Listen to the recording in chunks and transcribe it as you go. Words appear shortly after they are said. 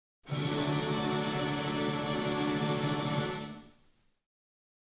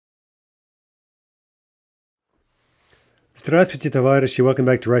Здравствуйте, товарищи. Welcome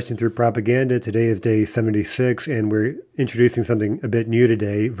back to Russian Through Propaganda. Today is day 76, and we're introducing something a bit new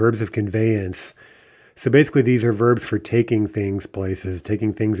today, verbs of conveyance. So basically, these are verbs for taking things places,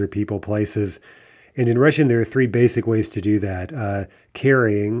 taking things or people places. And in Russian, there are three basic ways to do that.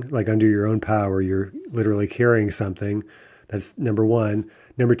 Carrying, like under your own power, you're literally carrying something. That's number one.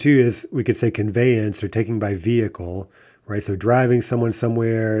 Number two is, we could say conveyance, or taking by vehicle, right? So driving someone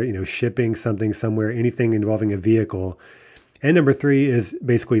somewhere, shipping something somewhere, anything involving a vehicle. And number three is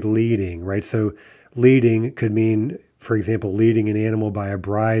basically leading, right? So leading could mean, for example, leading an animal by a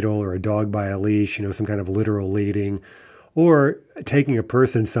bridle or a dog by a leash, some kind of literal leading, or taking a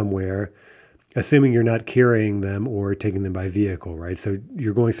person somewhere, assuming you're not carrying them or taking them by vehicle, right? So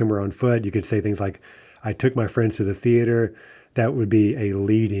you're going somewhere on foot. You could say things like, I took my friends to the theater. That would be a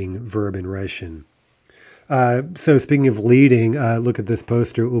leading verb in Russian. So speaking of leading, look at this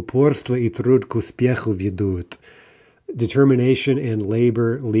poster. Упорство и труд к успеху ведут. Determination and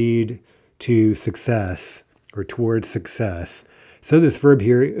labor lead to success, or towards success. So this verb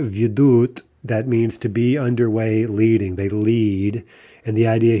here, ведут, that means to be underway, leading. They lead. And the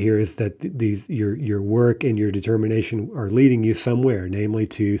idea here is that your work and your determination are leading you somewhere, namely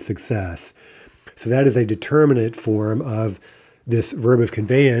to success. So that is a determinate form of this verb of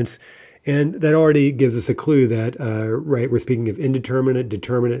conveyance. And that already gives us a clue that, we're speaking of indeterminate,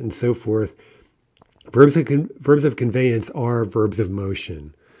 determinate, and so forth. Verbs of conveyance are verbs of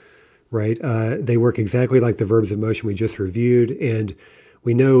motion, right? They work exactly like the verbs of motion we just reviewed. And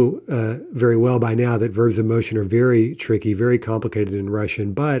we know very well by now that verbs of motion are very tricky, very complicated in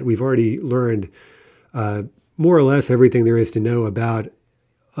Russian, but we've already learned more or less everything there is to know about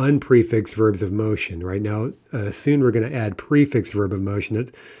unprefixed verbs of motion, right? Now, soon we're going to add prefixed verbs of motion.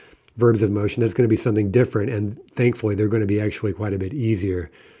 That's going to be something different. And thankfully, they're going to be actually quite a bit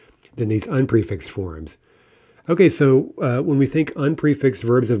easier than these unprefixed forms. Okay, so when we think unprefixed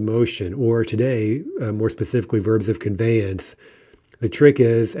verbs of motion, or today, more specifically, verbs of conveyance, the trick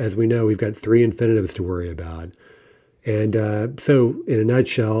is, as we know, we've got three infinitives to worry about. And so in a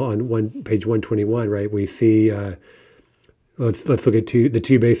nutshell, on page 121, right, we see, let's look at the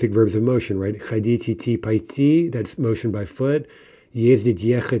two basic verbs of motion, right? Ходить, идти, пойти, that's motion by foot. Ездить,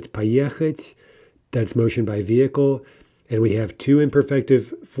 ехать, поехать, that's motion by vehicle. And we have two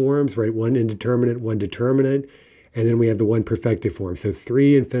imperfective forms, right? One indeterminate, one determinate. And then we have the one perfective form. So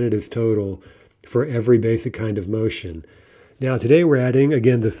three infinitives total for every basic kind of motion. Now, today we're adding,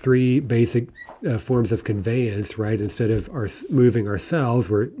 again, the three basic forms of conveyance, right? Instead of moving ourselves,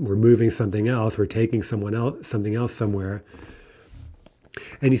 we're moving something else. We're taking something else somewhere.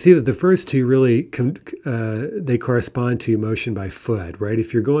 And you see that the first two really, they correspond to motion by foot, right?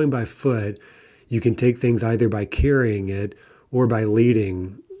 If you're going by foot, you can take things either by carrying it or by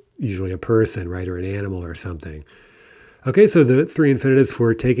leading, usually a person, right, or an animal or something. Okay, so the three infinitives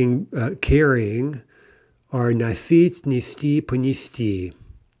for carrying are носить, нести, понести.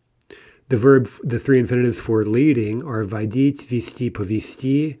 The three infinitives for leading are водить, вести,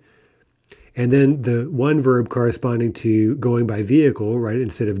 повести. And then the one verb corresponding to going by vehicle, right,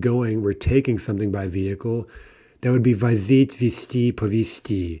 instead of going, we're taking something by vehicle. That would be возить, вести,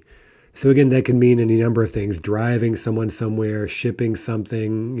 повести. So again, that can mean any number of things: driving someone somewhere, shipping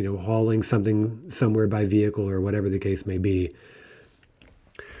something, hauling something somewhere by vehicle, or whatever the case may be.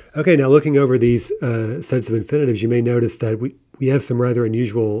 Okay, now looking over these sets of infinitives, you may notice that we have some rather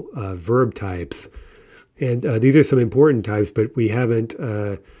unusual verb types. And these are some important types, but we haven't,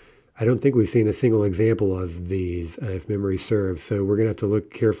 I don't think we've seen a single example of these, if memory serves. So we're going to have to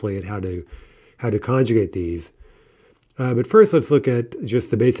look carefully at how to conjugate these. But first, let's look at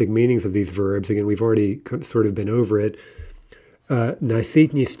just the basic meanings of these verbs. Again, we've already sort of been over it.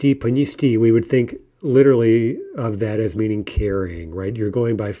 Носить, нести, понести, we would think literally of that as meaning carrying, right? You're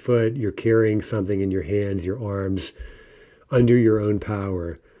going by foot, you're carrying something in your hands, your arms, under your own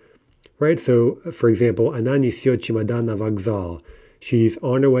power, right? So, for example, она несет чемодан на вокзал. She's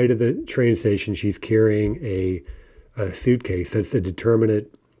on her way to the train station. She's carrying a suitcase. That's the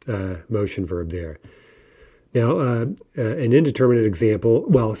determinate motion verb there. Now, an indeterminate example,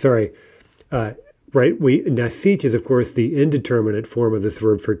 right? Носить is, of course, the indeterminate form of this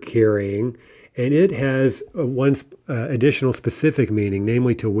verb for carrying, and it has one additional specific meaning,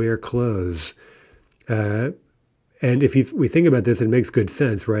 namely to wear clothes. And if we think about this, it makes good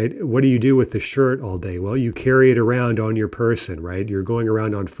sense, right? What do you do with the shirt all day? Well, you carry it around on your person, right? You're going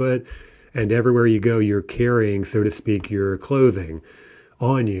around on foot, and everywhere you go, you're carrying, so to speak, your clothing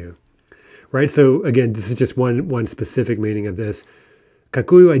on you. Right, so again, this is just one specific meaning of this.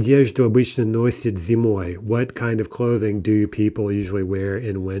 Какую одежду обычно носят зимой? What kind of clothing do people usually wear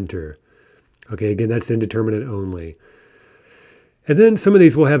in winter? Okay, again, that's indeterminate only. And then some of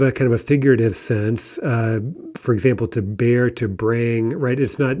these will have a kind of a figurative sense. For example, to bear, to bring, right?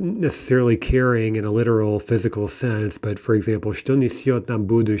 It's not necessarily carrying in a literal physical sense, but for example, что несет нам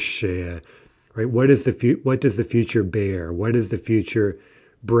будущее, right? What does the future bear? What is the future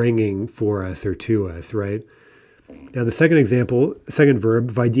bringing for us or to us, right? Now, the second example, second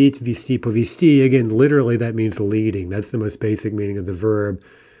verb, водить, вести, повести, again, literally that means leading. That's the most basic meaning of the verb.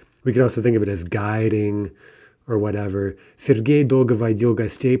 We could also think of it as guiding or whatever. Сергей долго водил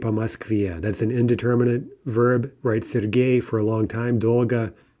гостей по Москве. That's an indeterminate verb, right? Сергей, for a long time,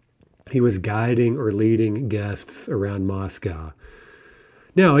 долго, he was guiding or leading guests around Moscow.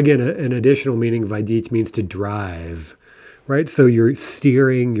 Now, again, an additional meaning, водить, means to drive, right? So you're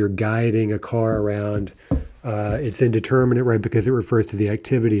steering, you're guiding a car around. It's indeterminate, right, because it refers to the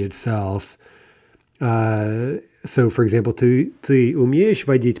activity itself. So, for example, ты умеешь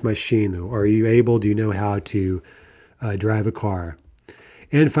водить машину? Are you able, do you know how to drive a car?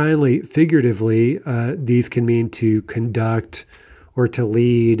 And finally, figuratively, these can mean to conduct or to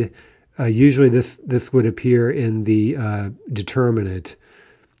lead. Usually this would appear in the determinate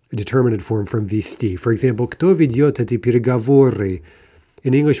form from вести. For example, кто ведет эти переговоры?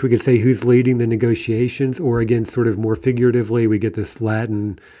 In English, we could say who's leading the negotiations, or again, sort of more figuratively, we get this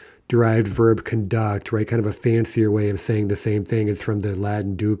Latin-derived verb conduct, right? Kind of a fancier way of saying the same thing. It's from the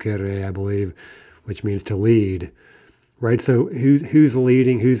Latin ducere, I believe, which means to lead, right? So who's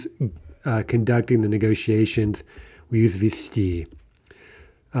leading, who's conducting the negotiations? We use вести.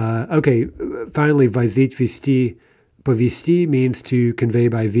 Okay, finally, возить, вести, повести means to convey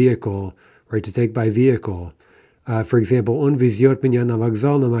by vehicle, right? To take by vehicle. For example, он везет меня на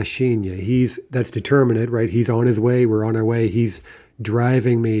вокзал на машине. That's determinate, right? He's on his way, we're on our way. He's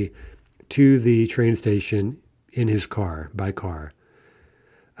driving me to the train station in his car, by car.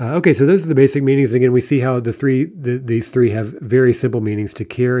 Okay, so those are the basic meanings. Again, we see how these three have very simple meanings: to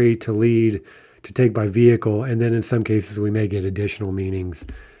carry, to lead, to take by vehicle, and then in some cases we may get additional meanings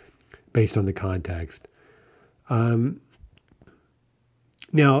based on the context.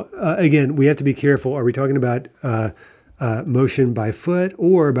 Now, again, we have to be careful. Are we talking about motion by foot,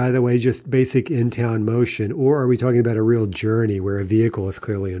 or, by the way, just basic in-town motion, or are we talking about a real journey where a vehicle is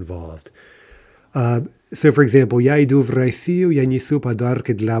clearly involved? So, for example, я иду в Россию, я несу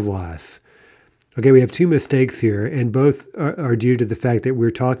подарки для вас. Okay, we have two mistakes here, and both are due to the fact that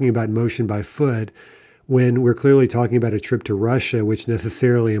we're talking about motion by foot when we're clearly talking about a trip to Russia, which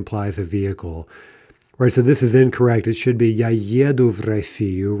necessarily implies a vehicle. Right, so this is incorrect. It should be я еду в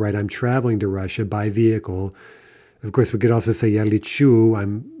Россию, right? I'm traveling to Russia by vehicle. Of course, we could also say я лечу,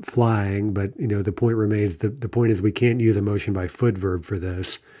 I'm flying, but the point remains, the point is we can't use a motion by foot verb for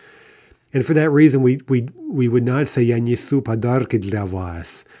this. And for that reason, we would not say я несу подарки для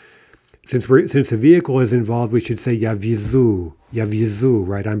вас. Since a vehicle is involved, we should say я везу,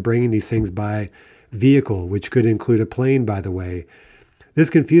 right? I'm bringing these things by vehicle, which could include a plane, by the way.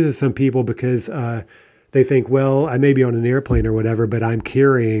 This confuses some people because they think, well, I may be on an airplane or whatever, but I'm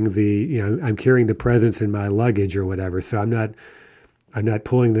carrying the presents in my luggage or whatever. So I'm not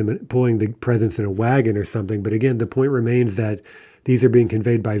pulling the presents in a wagon or something. But again, the point remains that these are being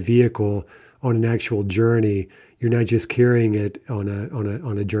conveyed by vehicle on an actual journey. You're not just carrying it on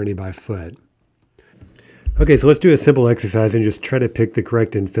a journey by foot. Okay, so let's do a simple exercise and just try to pick the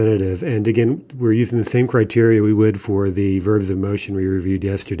correct infinitive. And again, we're using the same criteria we would for the verbs of motion we reviewed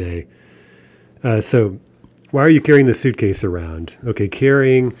yesterday. So why are you carrying the suitcase around? Okay,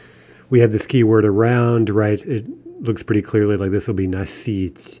 carrying, we have this key word around, right? It looks pretty clearly like this will be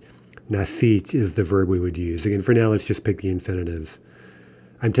носить. Носить is the verb we would use. Again, for now, let's just pick the infinitives.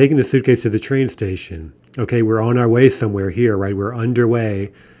 I'm taking the suitcase to the train station. Okay, we're on our way somewhere here, right? We're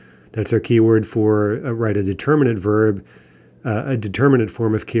underway. That's our key word for, a determinate verb, a determinate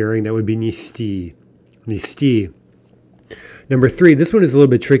form of carrying. That would be нести. Нести. Number 3, this one is a little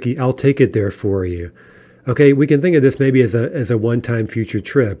bit tricky. I'll take it there for you. Okay, we can think of this maybe as a one-time future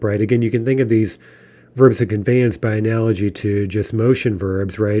trip, right? Again, you can think of these verbs of conveyance by analogy to just motion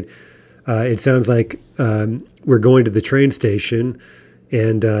verbs, right? It sounds like we're going to the train station,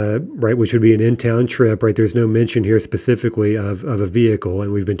 and which would be an in-town trip, right? There's no mention here specifically of a vehicle,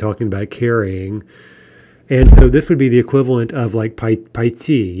 and we've been talking about carrying. And so this would be the equivalent of like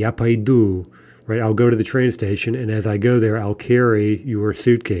пойти, я пойду, right? I'll go to the train station, and as I go there, I'll carry your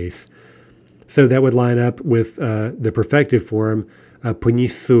suitcase. So that would line up with the perfective form,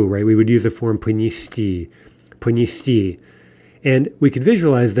 понесу, right? We would use the form понести, понести. And we could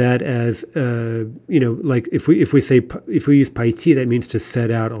visualize that as, like if we use пойти, that means to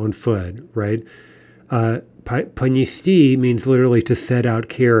set out on foot, right? Понести means literally to set out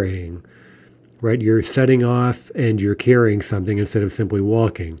carrying, right? You're setting off and you're carrying something instead of simply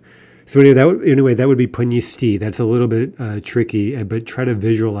walking. So anyway, that would be понести. That's a little bit tricky, but try to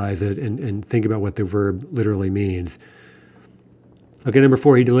visualize it and think about what the verb literally means. Okay, number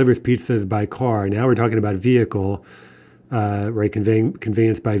 4, he delivers pizzas by car. Now we're talking about vehicle, right?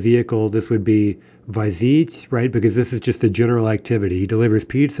 Conveyance by vehicle. This would be возить, right? Because this is just a general activity. He delivers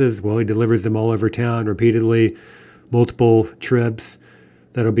pizzas. Well, he delivers them all over town repeatedly, multiple trips.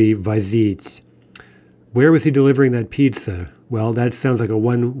 That'll be возить. Where was he delivering that pizza? Well, that sounds like a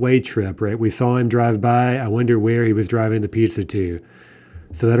one-way trip, right? We saw him drive by. I wonder where he was driving the pizza to.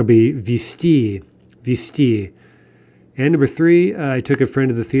 So that'll be вести, вести. And number 3, I took a friend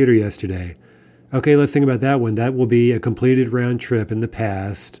to the theater yesterday. Okay, let's think about that one. That will be a completed round trip in the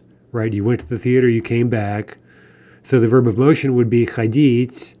past, right? You went to the theater, you came back. So the verb of motion would be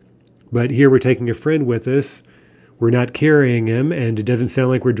ходить, but here we're taking a friend with us. We're not carrying him, and it doesn't sound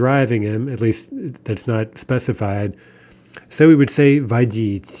like we're driving him. At least that's not specified. So we would say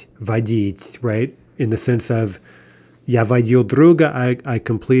водить, right? In the sense of я водил друга, I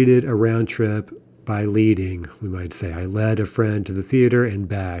completed a round trip by leading, we might say. I led a friend to the theater and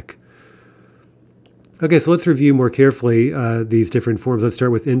back. Okay, so let's review more carefully these different forms. Let's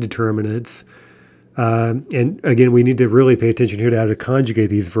start with indeterminates. And again, we need to really pay attention here to how to conjugate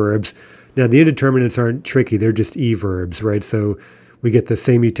these verbs. Now, the indeterminates aren't tricky. They're just e-verbs, right? So we get the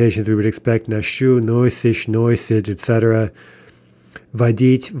same mutations we would expect. Ношу, носишь, носит, etc.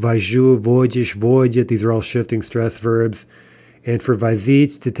 Водить, вожу, водишь, водит. These are all shifting stress verbs. And for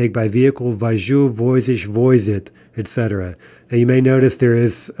возить, to take by vehicle, вожу, возишь, возит, etc. Now, you may notice there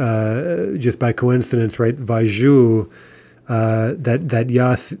is, just by coincidence, right, вожу,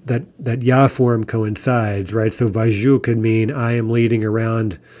 that ya form coincides, right? So вожу could mean I am leading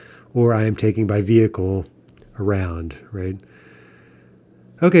around, or I am taking by vehicle around, right?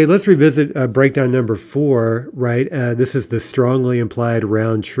 Okay, let's revisit breakdown number 4, right? This is the strongly implied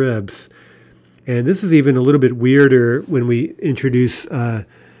round trips. And this is even a little bit weirder when we introduce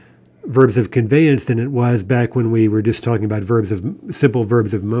verbs of conveyance than it was back when we were just talking about simple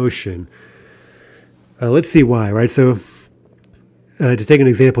verbs of motion. Let's see why, right? So, to take an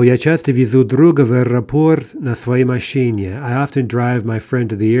example, я часто везу друга в аэропорт на своей машине. I often drive my friend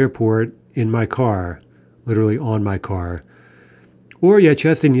to the airport in my car, literally on my car. Or я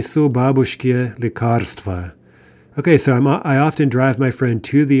часто несу бабушке лекарства. Okay, so I often drive my friend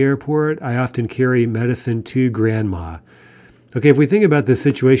to the airport. I often carry medicine to grandma. Okay, if we think about this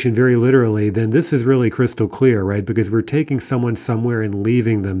situation very literally, then this is really crystal clear, right? Because we're taking someone somewhere and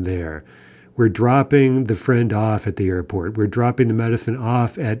leaving them there. We're dropping the friend off at the airport. We're dropping the medicine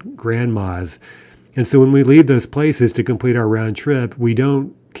off at grandma's. And so when we leave those places to complete our round trip, we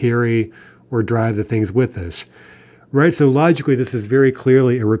don't carry or drive the things with us. Right, so logically, this is very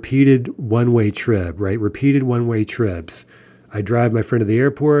clearly a repeated one-way trip, right? Repeated one-way trips. I drive my friend to the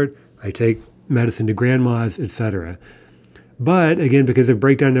airport, I take medicine to grandma's, etc. But again, because of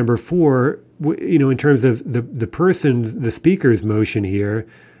breakdown number 4, in terms of the speaker's motion here,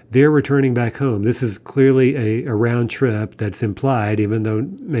 they're returning back home. This is clearly a round trip that's implied, even though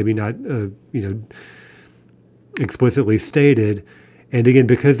maybe not, explicitly stated. And again,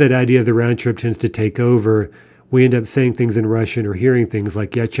 because that idea of the round trip tends to take over, we end up saying things in Russian or hearing things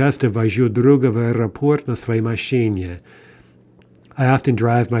like «Я часто вожу друга в аэропорт на своей машине». I often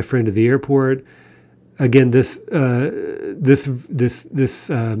drive my friend to the airport. Again, this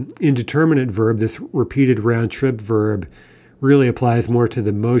indeterminate verb, this repeated round trip verb, really applies more to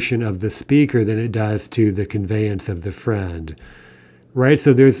the motion of the speaker than it does to the conveyance of the friend, right?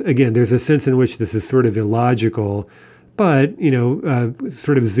 So there's a sense in which this is sort of illogical. But,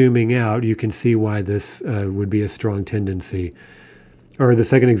 sort of zooming out, you can see why this would be a strong tendency. Or the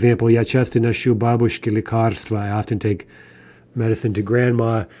second example, я часто ношу бабушке лекарства. I often take medicine to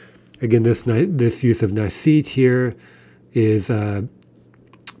grandma. Again, this use of носить here is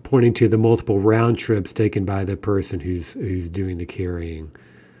pointing to the multiple round trips taken by the person who's doing the carrying.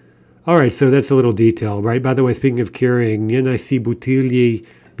 All right, so that's a little detail, right? By the way, speaking of carrying, не носи бутылки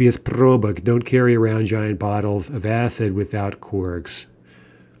без пробок. Don't carry around giant bottles of acid without corks.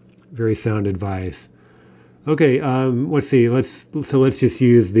 Very sound advice. Okay, let's see. Let's just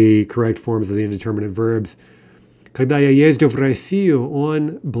use the correct forms of the indeterminate verbs. Когда я ездил в Россию,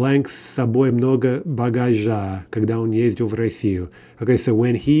 он blank с собой много багажа. Когда он ездил в Россию. Okay, so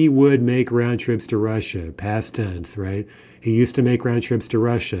when he would make round trips to Russia, past tense, right? He used to make round trips to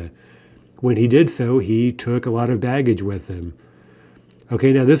Russia. When he did so, he took a lot of baggage with him.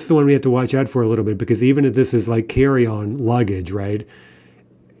 Okay, now this is the one we have to watch out for a little bit, because even if this is like carry-on luggage, right,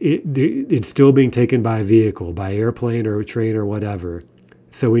 it's still being taken by a vehicle, by airplane or train or whatever.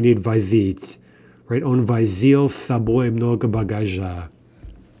 So we need возить. right? Он возил с собой много багажа.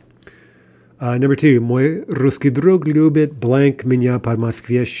 Number 2. Мой русский друг любит blank меня по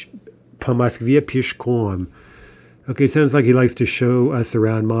Москве пешком. Okay, it sounds like he likes to show us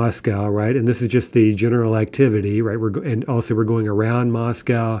around Moscow, right? And this is just the general activity, right? And also we're going around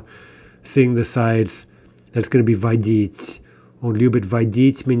Moscow, seeing the sights. That's going to be водить. Он любит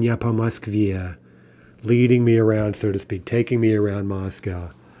водить меня по Москве. Leading me around, so to speak, taking me around Moscow.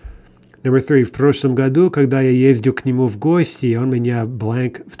 Number 3. В прошлом году, когда я ездил к нему в гости, он меня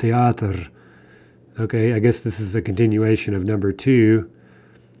blank в театр. Okay, I guess this is a continuation of number 2.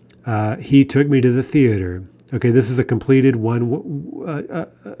 He took me to the theater. Okay, this is a completed one-time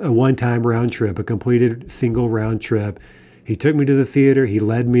round trip, a completed single round trip. He took me to the theater, he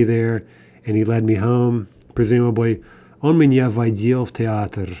led me there, and he led me home, presumably. Он меня водил в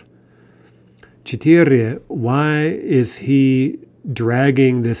театр. 4. Why is he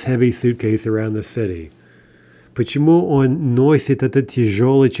dragging this heavy suitcase around the city? Почему он носит этот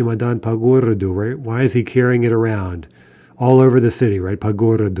тяжелый чемодан по городу, right? Why is he carrying it around all over the city, right? По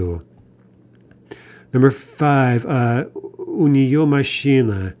городу. Number 5, у нее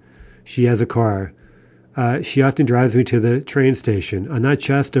машина. She has a car. She often drives me to the train station. Она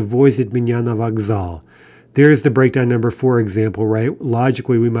часто возит меня на вокзал. There's the breakdown number 4 example, right?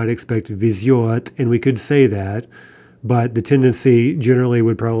 Logically, we might expect везет, and we could say that, but the tendency generally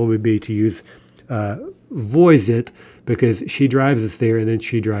would probably be to use возит, because she drives us there and then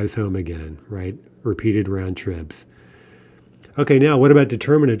she drives home again, right? Repeated round trips. Okay, now what about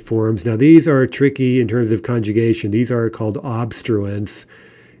determinate forms? Now these are tricky in terms of conjugation. These are called obstruents,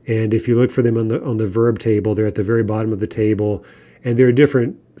 and if you look for them on the verb table, they're at the very bottom of the table, and there are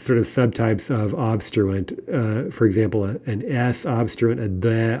different sort of subtypes of obstruent. For example, an S obstruent, a D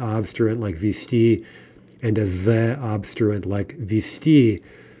obstruent like visti, and a Z obstruent like visti.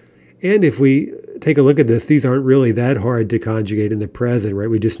 And if we take a look at this, these aren't really that hard to conjugate in the present, right?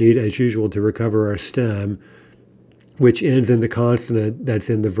 We just need, as usual, to recover our stem, which ends in the consonant that's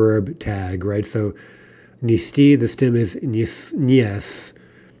in the verb tag, right? So, нести, the stem is nies,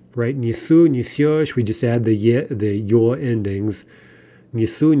 right? Несу, несешь, we just add the yo endings.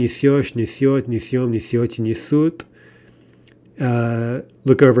 Несу, несешь, несет, несем, несете, несут.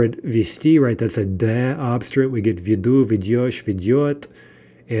 Look over at вести, right? That's a da obstruent. We get веду, ведешь, ведет.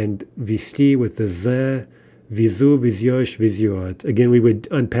 And вести with the z, везу, везешь, везет. Again, we would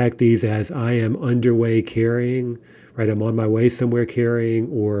unpack these as I am underway carrying, right? I'm on my way somewhere carrying,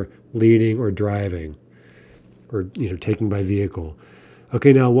 or leading, or driving, or taking by vehicle.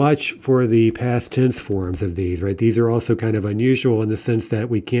 Okay, now watch for the past tense forms of these, right? These are also kind of unusual in the sense that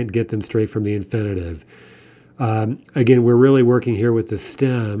we can't get them straight from the infinitive. Again, we're really working here with the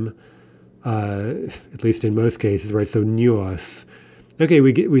stem, at least in most cases, right? So nios. Okay,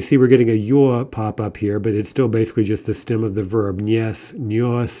 we see we're getting a yo pop up here, but it's still basically just the stem of the verb, nies,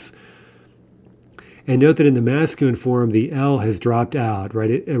 nios. And note that in the masculine form, the L has dropped out,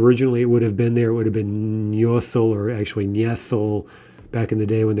 right? Originally, it would have been there. It would have been niosol, or actually niesol, back in the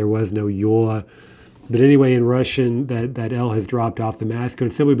day when there was no yo. But anyway, in Russian, that L has dropped off the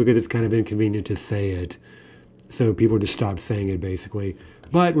masculine simply because it's kind of inconvenient to say it. So people just stopped saying it, basically.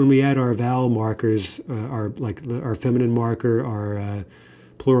 But when we add our vowel markers, our feminine marker, our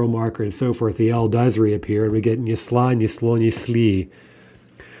plural marker, and so forth, the L does reappear, and we get nesla, neslo, nesli.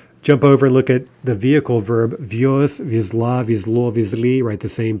 Jump over and look at the vehicle verb, vез, везла, везло, везли, right, the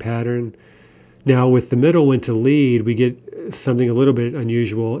same pattern. Now, with the middle one to lead, we get something a little bit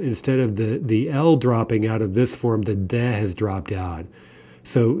unusual. Instead of the L dropping out of this form, the D has dropped out.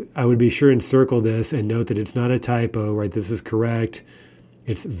 So I would be sure and circle this and note that it's not a typo, right? This is correct.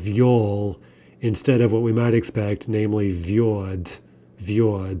 It's viol instead of what we might expect, namely viod,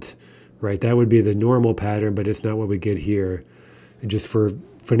 right? That would be the normal pattern, but it's not what we get here. Just for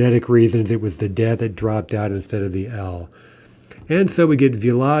phonetic reasons, it was the D that dropped out instead of the L. And so we get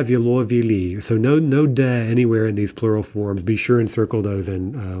vila, vilo, vili. So no D anywhere in these plural forms. Be sure and circle those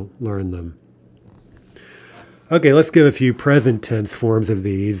and learn them. Okay, let's give a few present tense forms of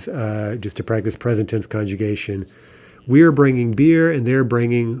these, just to practice present tense conjugation. We're bringing beer and they're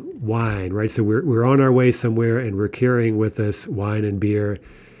bringing wine, right? So we're on our way somewhere and we're carrying with us wine and beer.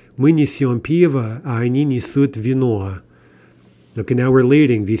 Мы несем пиво, а они несут вино. Okay, now we're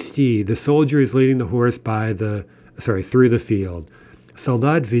leading, вести. The soldier is leading the horse through the field.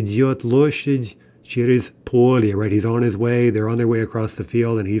 Солдат ведет лошадь через поле, right? He's on his way, they're on their way across the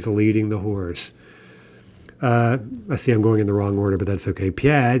field, and he's leading the horse. I see I'm going in the wrong order, but that's okay.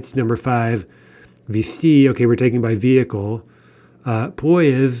 5, number 5. Вести, okay, we're taking by vehicle.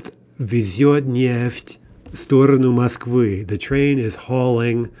 Поезд везет нефть в сторону Москвы. The train is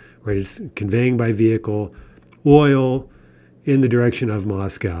hauling right? It's conveying by vehicle oil in the direction of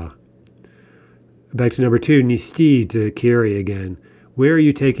Moscow. Back to number 2, nести, to carry again. Where are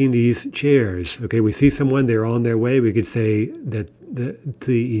you taking these chairs? Okay, we see someone, they're on their way. We could say that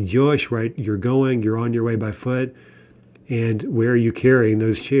the идешь, right? You're going, you're on your way by foot. And where are you carrying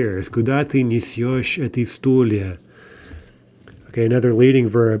those chairs? Куда ты несешь эти стулья? Okay, another leading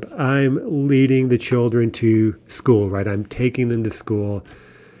verb. I'm leading the children to school, right? I'm taking them to school.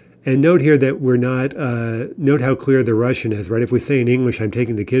 And note here that we're not, note how clear the Russian is, right? If we say in English, I'm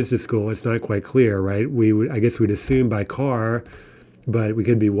taking the kids to school, it's not quite clear, right? I guess we'd assume by car, but we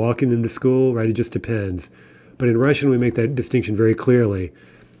could be walking them to school, right? It just depends. But in Russian, we make that distinction very clearly.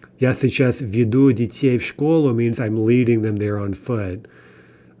 Я сейчас веду детей в школу means I'm leading them there on foot.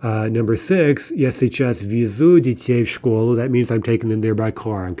 Number 6, я сейчас везу детей в школу. That means I'm taking them there by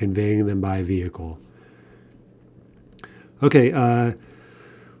car. I'm conveying them by vehicle. Okay,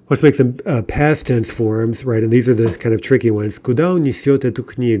 let's make some past tense forms, right? And these are the kind of tricky ones. Куда он несет эту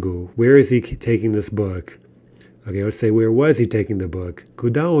книгу? Where is he taking this book? Okay, let's say, where was he taking the book?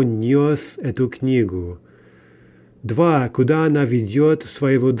 Куда он нес эту книгу? 2. Куда она ведет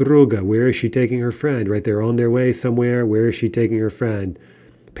своего друга? Where is she taking her friend? Right, they're on their way somewhere. Where is she taking her friend?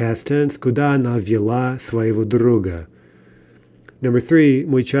 Past tense. Куда она вела своего друга? Number 3.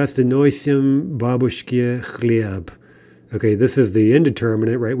 Мы часто носим бабушке хлеб. Okay, this is the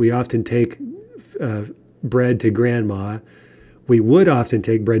indeterminate, right? We often take bread to grandma. We would often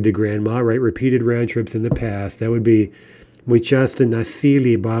take bread to grandma, right? Repeated round trips in the past. That would be мы часто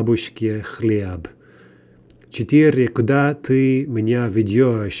носили бабушке хлеб. 4. Куда ты меня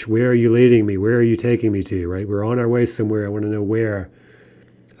ведешь? Where are you leading me? Where are you taking me to? Right? We're on our way somewhere. I want to know where.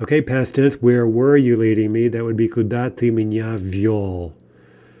 Okay, past tense. Where were you leading me? That would be куда ты меня вел.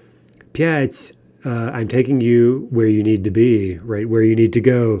 5. I'm taking you where you need to be, right? Where you need to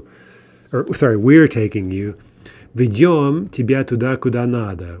go. Or, sorry, we're taking you. Ведем тебя туда, куда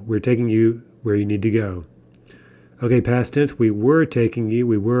надо. We're taking you where you need to go. Okay, past tense. We were taking you.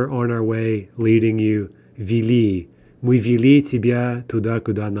 We were on our way, leading you. Вели. Мы вели тебя туда,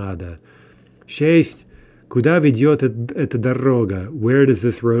 куда надо. 6. Куда ведет эта дорога? Where does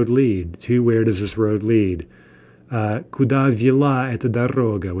this road lead? To where does this road lead? Куда вела эта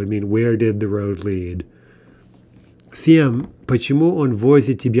дорога? Would mean where did the road lead? 7. Почему он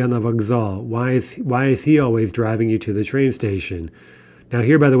возит тебя на вокзал? Why is he always driving you to the train station? Now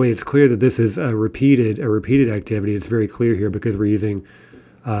here, by the way, it's clear that this is a repeated activity. It's very clear here because we're using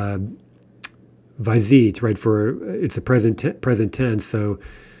возить, right? It's a present tense. So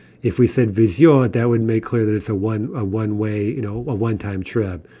if we said везет, that would make clear that it's a one-way, a one-time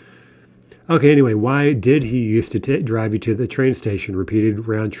trip. Okay, anyway, why did he used to drive you to the train station? Repeated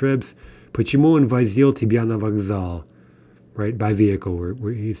round trips. Почему он возил тебя на вокзал? Right, by vehicle.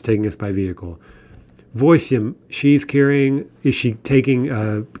 He's taking us by vehicle. 8. Is she taking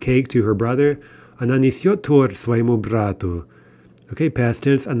cake to her brother? Она несет торт своему брату. Okay, past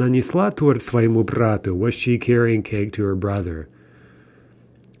tense. Она несла торт своему брату. Was she carrying cake to her brother?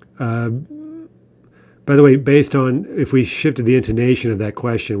 By the way, based on, if we shifted the intonation of that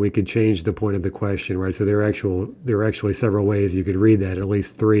question, we could change the point of the question, right? So there are actually several ways you could read that, at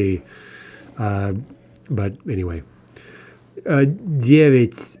least 3. But anyway. 9.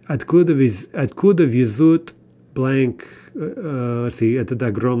 Откуда везут blank, let's see, этот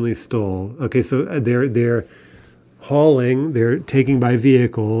огромный стол. Okay, so they're hauling, they're taking by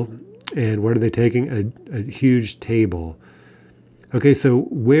vehicle, and what are they taking? A huge table. Okay, so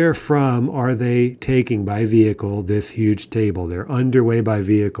where from are they taking by vehicle this huge table? They're underway by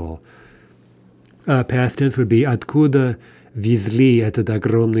vehicle. Past tense would be откуда везли этот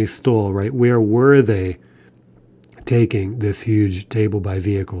огромный стол, right? Where were they taking this huge table by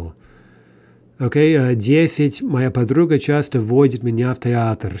vehicle? Okay, 10. Моя подруга часто водит меня в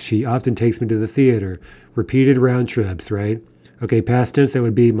театр. She often takes me to the theater. Repeated round trips, right? Okay, past tense, that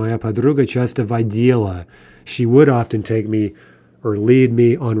would be моя подруга часто водила. She would often take me or lead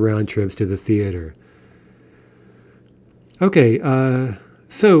me on round trips to the theater. Okay,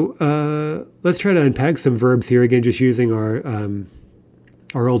 so let's try to unpack some verbs here, again, just using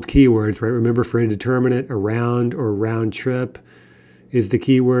our old keywords, right? Remember, for indeterminate, around or round trip is the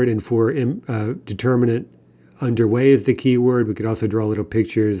keyword, and for determinate, underway is the keyword. We could also draw little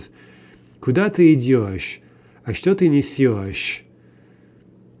pictures. Куда ты идешь? А что ты несешь?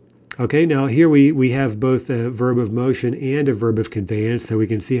 Okay, now here we have both a verb of motion and a verb of conveyance, so we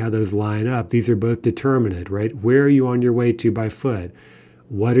can see how those line up. These are both determinate, right? Where are you on your way to by foot?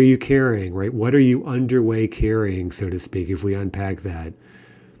 What are you carrying, right? What are you underway carrying, so to speak, if we unpack that?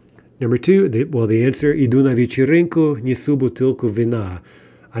 Number 2, the answer, иду на вечеринку, несу бутылку вина.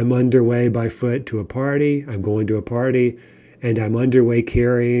 I'm underway by foot to a party. I'm going to a party. And I'm underway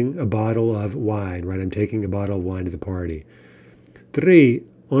carrying a bottle of wine, right? I'm taking a bottle of wine to the party. 3.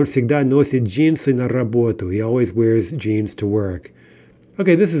 Он всегда носит джинсы на работу. He always wears jeans to work.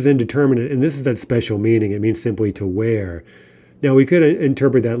 Okay, this is indeterminate, and this is that special meaning. It means simply to wear. Now, we could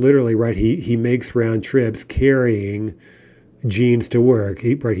interpret that literally, right? He makes round trips carrying jeans to work.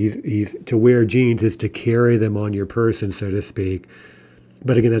 He's to wear jeans is to carry them on your person, so to speak.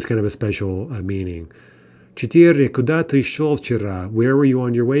 But again, that's kind of a special meaning. 4. Куда ты шел вчера? Where were you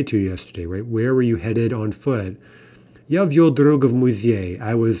on your way to yesterday, right? Where were you headed on foot? Я вел друга в музей.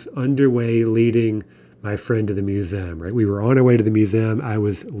 I was underway leading my friend to the museum, right? We were on our way to the museum. I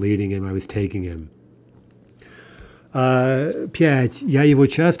was leading him. I was taking him. 5. Я его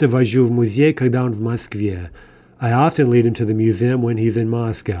часто вожу в музей, когда он в Москве. I often lead him to the museum when he's in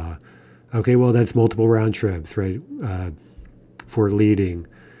Moscow. Okay, well, that's multiple round trips, right? For leading.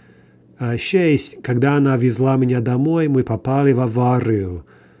 6. Когда она везла меня домой, мы попали в аварию.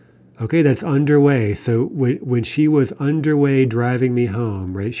 Okay, that's underway. So when she was underway driving me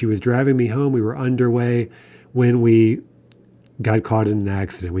home, right? She was driving me home. We were underway when we got caught in an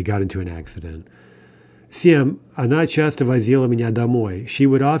accident. We got into an accident. 7. Она часто возила меня домой. She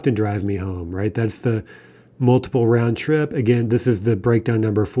would often drive me home, right? That's the multiple round trip. Again, this is the breakdown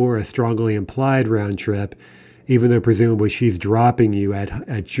number 4, a strongly implied round trip, even though presumably she's dropping you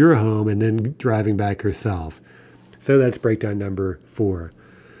at your home and then driving back herself. So that's breakdown number 4.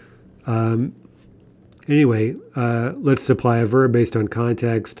 Anyway, let's supply a verb based on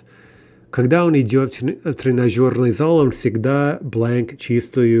context. Когда он идет в тренажерный зал, он всегда blank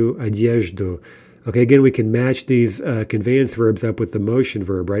чистую одежду. Okay, again, we can match these conveyance verbs up with the motion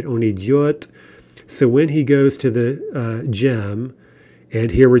verb, right? Он идет. So when he goes to the gym,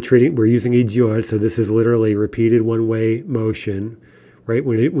 and here we're using идет, so this is literally repeated one-way motion, right?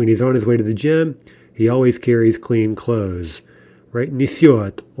 When he's on his way to the gym, he always carries clean clothes, right?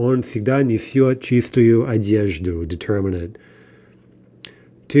 Несет. Он всегда несет чистую одежду, determinate.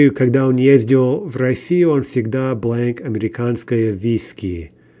 2. Когда он ездил в Россию, он всегда blank американское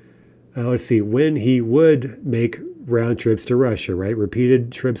виски. Let's see, when he would make round trips to Russia, right? Repeated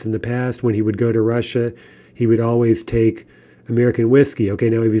trips in the past. When he would go to Russia, he would always take American whiskey. Okay,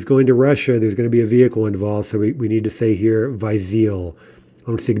 now if he's going to Russia, there's going to be a vehicle involved, so we need to say here, возил.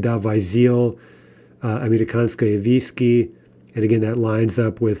 Он всегда возил американское виски. And again, that lines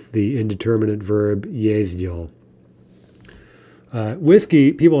up with the indeterminate verb ездил.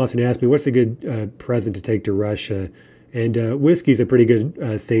 Whiskey, people often ask me, what's a good present to take to Russia? And whiskey is a pretty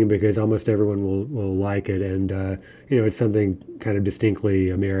good thing because almost everyone will like it. And, it's something kind of distinctly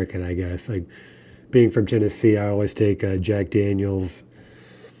American, I guess. Like being from Tennessee, I always take Jack Daniels,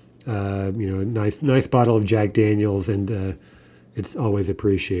 nice bottle of Jack Daniels, and it's always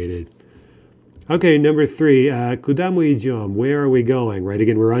appreciated. Okay, number 3, куда мы идем? Where are we going? Right,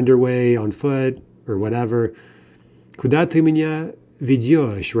 again, we're underway on foot or whatever. Куда ты меня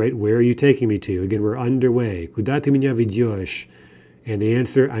ведешь? Right, where are you taking me to? Again, we're underway. Куда ты меня ведешь? And the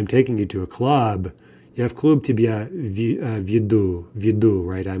answer, I'm taking you to a club. Я в клуб тебя веду,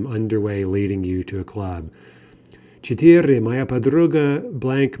 right? I'm underway leading you to a club. 4. Моя подруга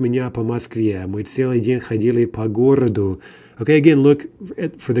blank меня по Москве. Мы целый день ходили по городу. Okay, again, look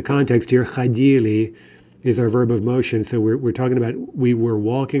for the context here. Ходили is our verb of motion. So we're talking about we were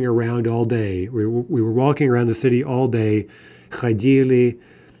walking around all day. We were walking around the city all day. Ходили.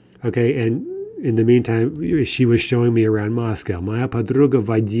 Okay, and in the meantime, she was showing me around Moscow. Моя подруга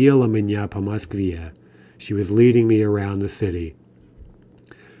водила меня по Москве. She was leading me around the city.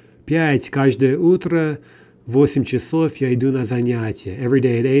 5. Каждое утро в 8 часов я иду на занятия. Every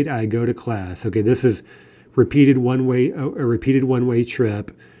day at 8 I go to class. Okay, this is a repeated one-way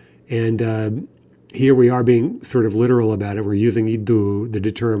trip. And here we are being sort of literal about it. We're using иду, the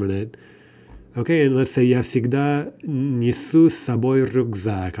determinate. Okay, and let's say я всегда несу с собой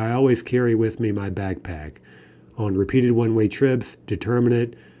рюкзак. I always carry with me my backpack. On repeated one-way trips,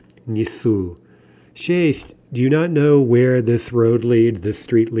 determinate, несу. 6. Do you not know where this road leads, this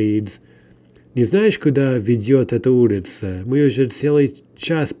street leads? Не знаешь, куда ведет эта улица? Мы уже целый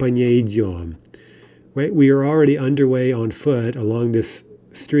час по ней идем. Right? We are already underway on foot along this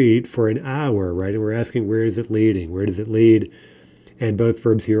street for an hour, right? And we're asking, where is it leading? Where does it lead? And both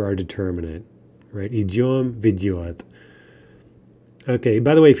verbs here are determinate, right? Идем, ведет. Okay,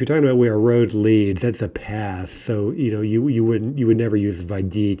 by the way, if you're talking about where a road leads, that's a path. So, you would never use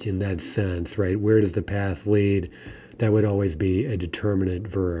водить in that sense, right? Where does the path lead? That would always be a determinate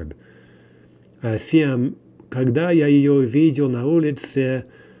verb. 7. Когда я ее видел на улице,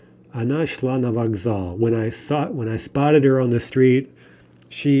 она шла на вокзал. When I spotted her on the street,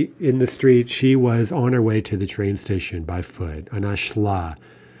 In the street, she was on her way to the train station by foot. Она шла.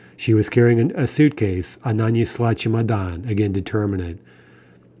 She was carrying a suitcase. Она несла чемодан. Again, determinate.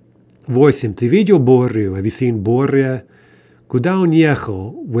 8. Ты видел Борю? Have you seen Боря? Куда он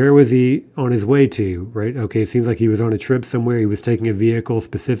ехал? Where was he on his way to? Right? Okay, it seems like he was on a trip somewhere. He was taking a vehicle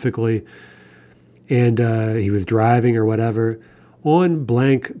specifically. And he was driving or whatever. On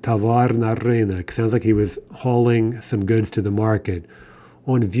blank tavar na rynok. Sounds like he was hauling some goods to the market.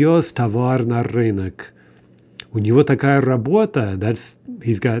 Он вез товар на рынок. У него такая работа. That's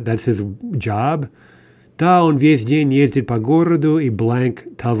his job. Да, он весь день ездит по городу и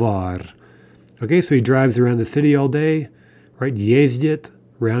blank товар. Okay, so he drives around the city all day, right? Ездит,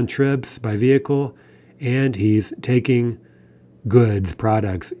 round trips by vehicle, and he's taking goods,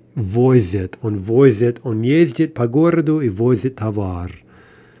 products. Возит. Он ездит по городу и возит товар.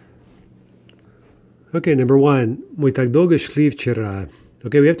 Okay, number 1. Мы так долго шли вчера.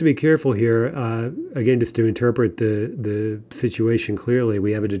 Okay, we have to be careful here, again, just to interpret the situation clearly.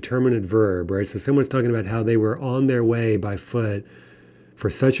 We have a determinate verb, right? So someone's talking about how they were on their way by foot for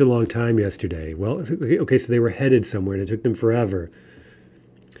such a long time yesterday. Well, okay, so they were headed somewhere, and it took them forever.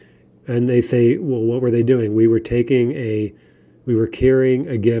 And they say, well, what were they doing? We were carrying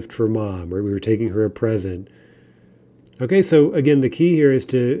a gift for mom, or we were taking her a present. Okay, so again, the key here is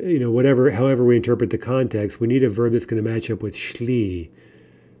to, however we interpret the context, we need a verb that's going to match up with shli.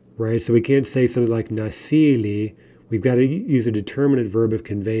 Right, so we can't say something like nasili. We've got to use a determinate verb of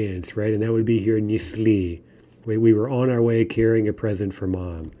conveyance, right? And that would be here nisli. We were on our way carrying a present for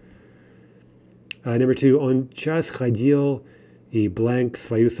mom. Number 2, on час ходил и blank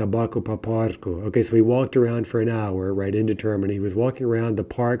свою собаку по парку. Okay, so he walked around for an hour, right? Indeterminate. He was walking around the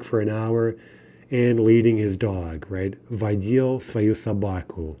park for an hour and leading his dog, right? Водил свою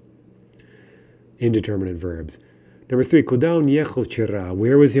собаку. Indeterminate verbs. Number 3, куда он ехал вчера?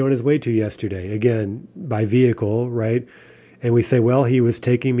 Where was he on his way to yesterday? Again, by vehicle, right? And we say, well, he was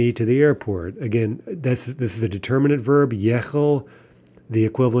taking me to the airport. Again, this is a determinate verb. Ехал, the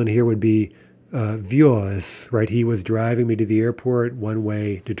equivalent here would be вез, right? He was driving me to the airport,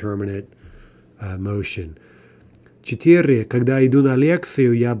 one-way, determinate motion. 4, когда иду на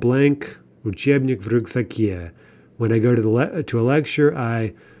лекцию, я blank учебник в рюкзаке. When I go to a lecture,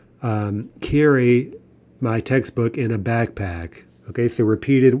 I carry my textbook in a backpack. Okay, so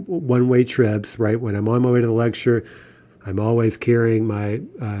repeated one-way trips, right? When I'm on my way to the lecture, I'm always carrying my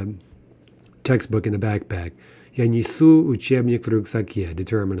textbook in a backpack. Я несу учебник в рюкзаке,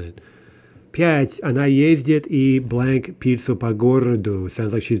 determinate. 5. Она ездит и blank пиццу по городу.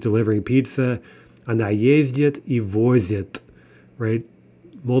 Sounds like she's delivering pizza. Она ездит и возит, right?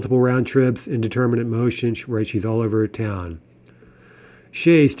 Multiple round trips, indeterminate motion, right? She's all over town.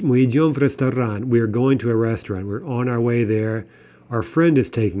 6. Мы идем в ресторан. We are going to a restaurant. We're on our way there. Our friend is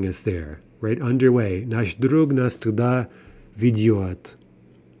taking us there, right? Underway. Наш друг нас туда ведет.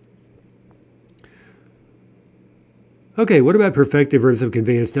 Okay, what about perfective verbs of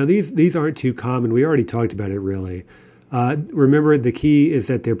conveyance? Now, these aren't too common. We already talked about it, really. Remember, the key is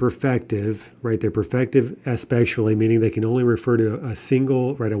that they're perfective, right? They're perfective especially, meaning they can only refer to a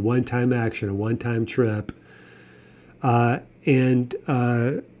single, right, a one-time action, a one-time trip. And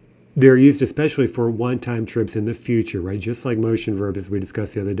they're used especially for one-time trips in the future, right? Just like motion verbs, as we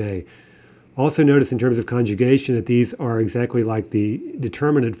discussed the other day. Also notice in terms of conjugation that these are exactly like the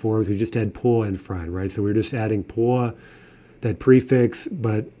determinate forms. We just add po in front, right? So we're just adding po, that prefix,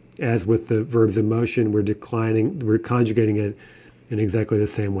 but as with the verbs of motion, we're conjugating it in exactly the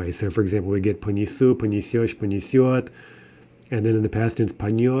same way. So for example, we get понесу, понесешь, понесет, and then in the past tense,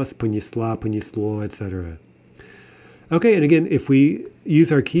 понес, понесла, понесло, etc. Okay, and again, if we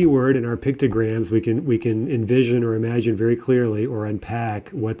use our keyword and our pictograms, we can envision or imagine very clearly or unpack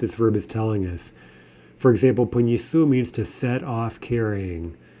what this verb is telling us. For example, понесу means to set off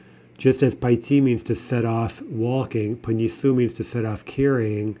carrying. Just as пойти means to set off walking, понесу means to set off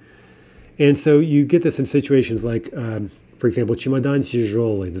carrying. And so you get this in situations like, for example, чемодан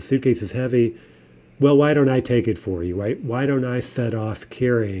тяжелый, the suitcase is heavy. Well, why don't I take it for you, right? Why don't I set off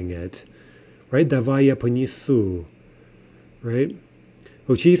carrying it? Right? Давай я понесу. Right?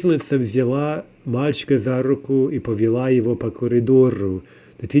 Учительница взяла мальчика за руку и повела его по коридору.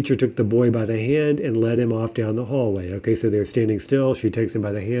 The teacher took the boy by the hand and led him off down the hallway. Okay, so they're standing still. She takes him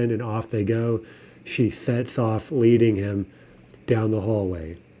by the hand and off they go. She sets off leading him down the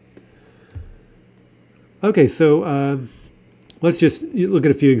hallway. Okay, so let's just look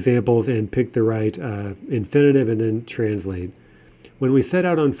at a few examples and pick the right infinitive and then translate. When we set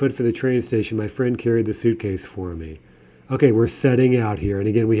out on foot for the train station, my friend carried the suitcase for me. Okay, we're setting out here. And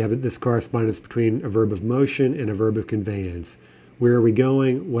again, we have this correspondence between a verb of motion and a verb of conveyance. Where are we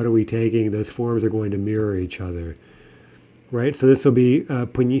going? What are we taking? Those forms are going to mirror each other, right? So this will be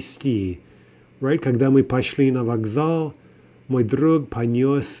понести, right? Когда мы пошли на вокзал, мой друг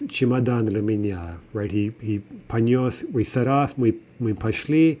понес чемодан для меня, right? He понес, we set off, мы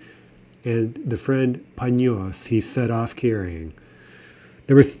пошли, and the friend понес, he set off carrying.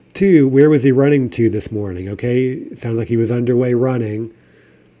 Number 2, where was he running to this morning? Okay, it sounds like he was underway running.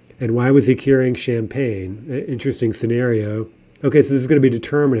 And why was he carrying champagne? Interesting scenario. Okay, so this is going to be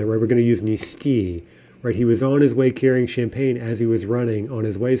determinate, right? We're going to use нести, right? He was on his way carrying champagne as he was running on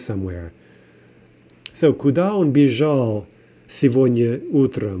his way somewhere. So, куда он бежал сегодня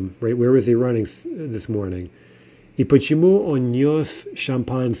утром, right? Where was he running this morning? И почему он нес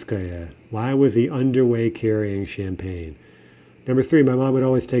шампанское? Why was he underway carrying champagne? Number 3, my mom would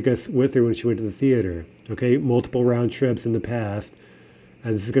always take us with her when she went to the theater. Okay, multiple round trips in the past.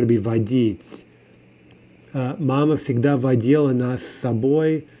 And this is going to be водить. Мама всегда водила нас с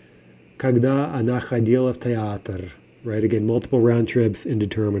собой, когда она ходила в театр. Right, again, multiple round trips,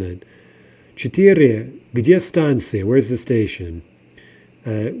 indeterminate. 4, где станция? Where's the station?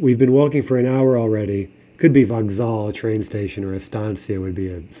 We've been walking for an hour already. Could be вокзал, a train station, or a станция would be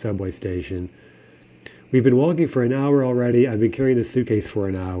a subway station. We've been walking for an hour already. I've been carrying the suitcase for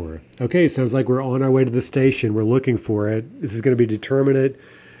an hour. Okay, sounds like we're on our way to the station. We're looking for it. This is going to be determinate,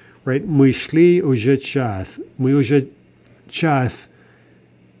 right? Мы шли уже час. Мы уже час.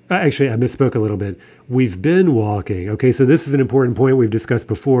 Actually, I misspoke a little bit. We've been walking. Okay, so this is an important point we've discussed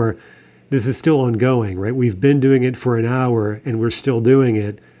before. This is still ongoing, right? We've been doing it for an hour and we're still doing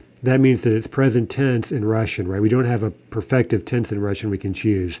it. That means that it's present tense in Russian, right? We don't have a perfective tense in Russian we can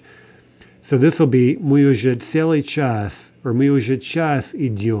choose. So this will be мы уже целый час, or мы уже час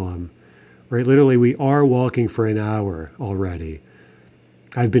идем, right? Literally, we are walking for an hour already.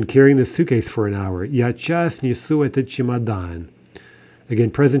 I've been carrying this suitcase for an hour. Я час несу этот чемодан.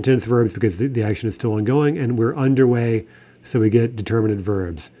 Again, present tense verbs because the action is still ongoing, and we're underway, so we get determinate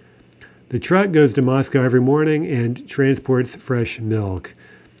verbs. The truck goes to Moscow every morning and transports fresh milk.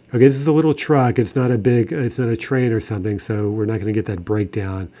 Okay, this is a little truck. It's not a train or something, so we're not going to get that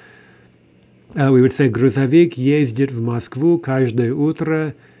breakdown. We would say грузовик ездит в Москву каждое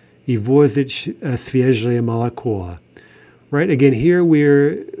утро и возит свежее молоко. Right, again, here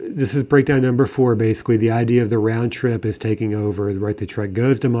this is breakdown number 4, basically. The idea of the round trip is taking over, right? The truck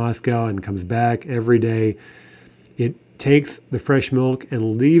goes to Moscow and comes back every day. It takes the fresh milk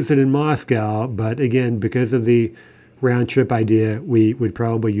and leaves it in Moscow, but again, because of the round trip idea, we would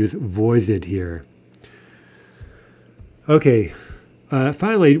probably use возит here. Okay.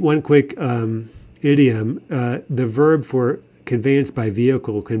 Finally, one quick idiom. The verb for conveyance by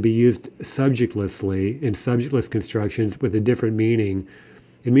vehicle can be used subjectlessly in subjectless constructions with a different meaning.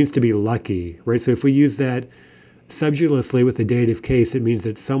 It means to be lucky, right? So if we use that subjectlessly with the dative case, it means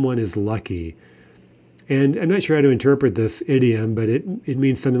that someone is lucky. And I'm not sure how to interpret this idiom, but it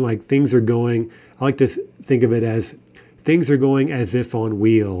means something like things are going, I like to think of it as things are going as if on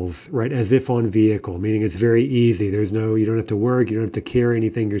wheels, right? As if on vehicle, meaning it's very easy. You don't have to work, you don't have to carry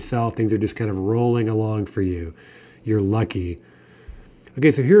anything yourself. Things are just kind of rolling along for you. You're lucky.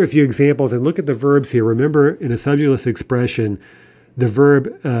 Okay, so here are a few examples, and look at the verbs here. Remember, in a subjectless expression, the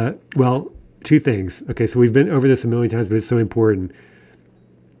verb, 2 things. Okay, so we've been over this a million times, but it's so important.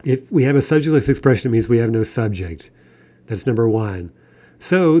 If we have a subjectless expression, it means we have no subject. That's number 1.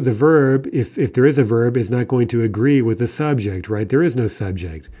 So the verb, if there is a verb, is not going to agree with the subject, right? There is no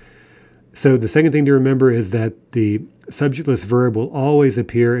subject. So the second thing to remember is that the subjectless verb will always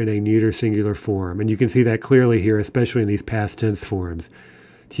appear in a neuter singular form. And you can see that clearly here, especially in these past tense forms.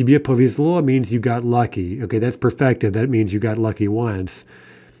 Тебе повезло means you got lucky. Okay, that's perfective. That means you got lucky once.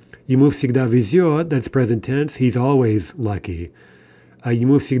 Ему всегда везет, that's present tense. He's always lucky.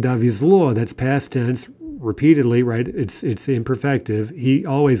 Ему всегда везло, that's past tense. Repeatedly, right? It's imperfective. He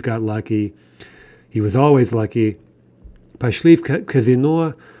always got lucky. He was always lucky. Пошли в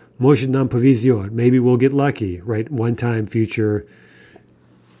казино, может нам повезет. Maybe we'll get lucky, right? One time future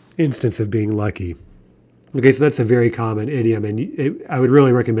instance of being lucky. Okay, so that's a very common idiom, and I would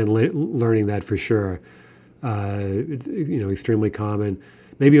really recommend learning that for sure. It's, extremely common.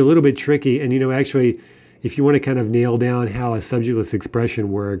 Maybe a little bit tricky, and actually, if you want to kind of nail down how a subjectless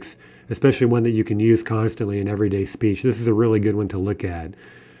expression works, especially one that you can use constantly in everyday speech, this is a really good one to look at.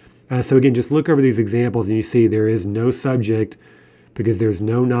 So again, just look over these examples and you see there is no subject because there's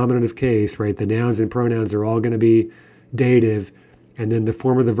no nominative case, right? The nouns and pronouns are all going to be dative, and then the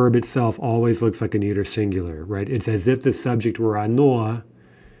form of the verb itself always looks like a neuter singular, right? It's as if the subject were оно,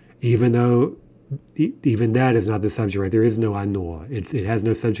 even though even that is not the subject, right? There is no оно. It has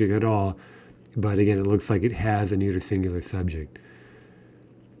no subject at all, but again, it looks like it has a neuter singular subject.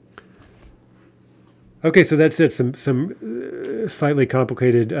 Okay, so that's it. Some slightly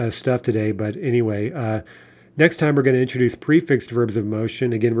complicated stuff today, but anyway, next time we're going to introduce prefixed verbs of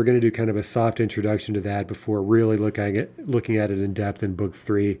motion. Again, we're going to do kind of a soft introduction to that before really looking at it in depth in Book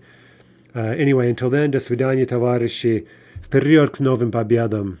 3. Anyway, until then, до свидания, товарищи. Вперед к новым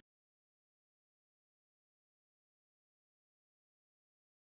победам!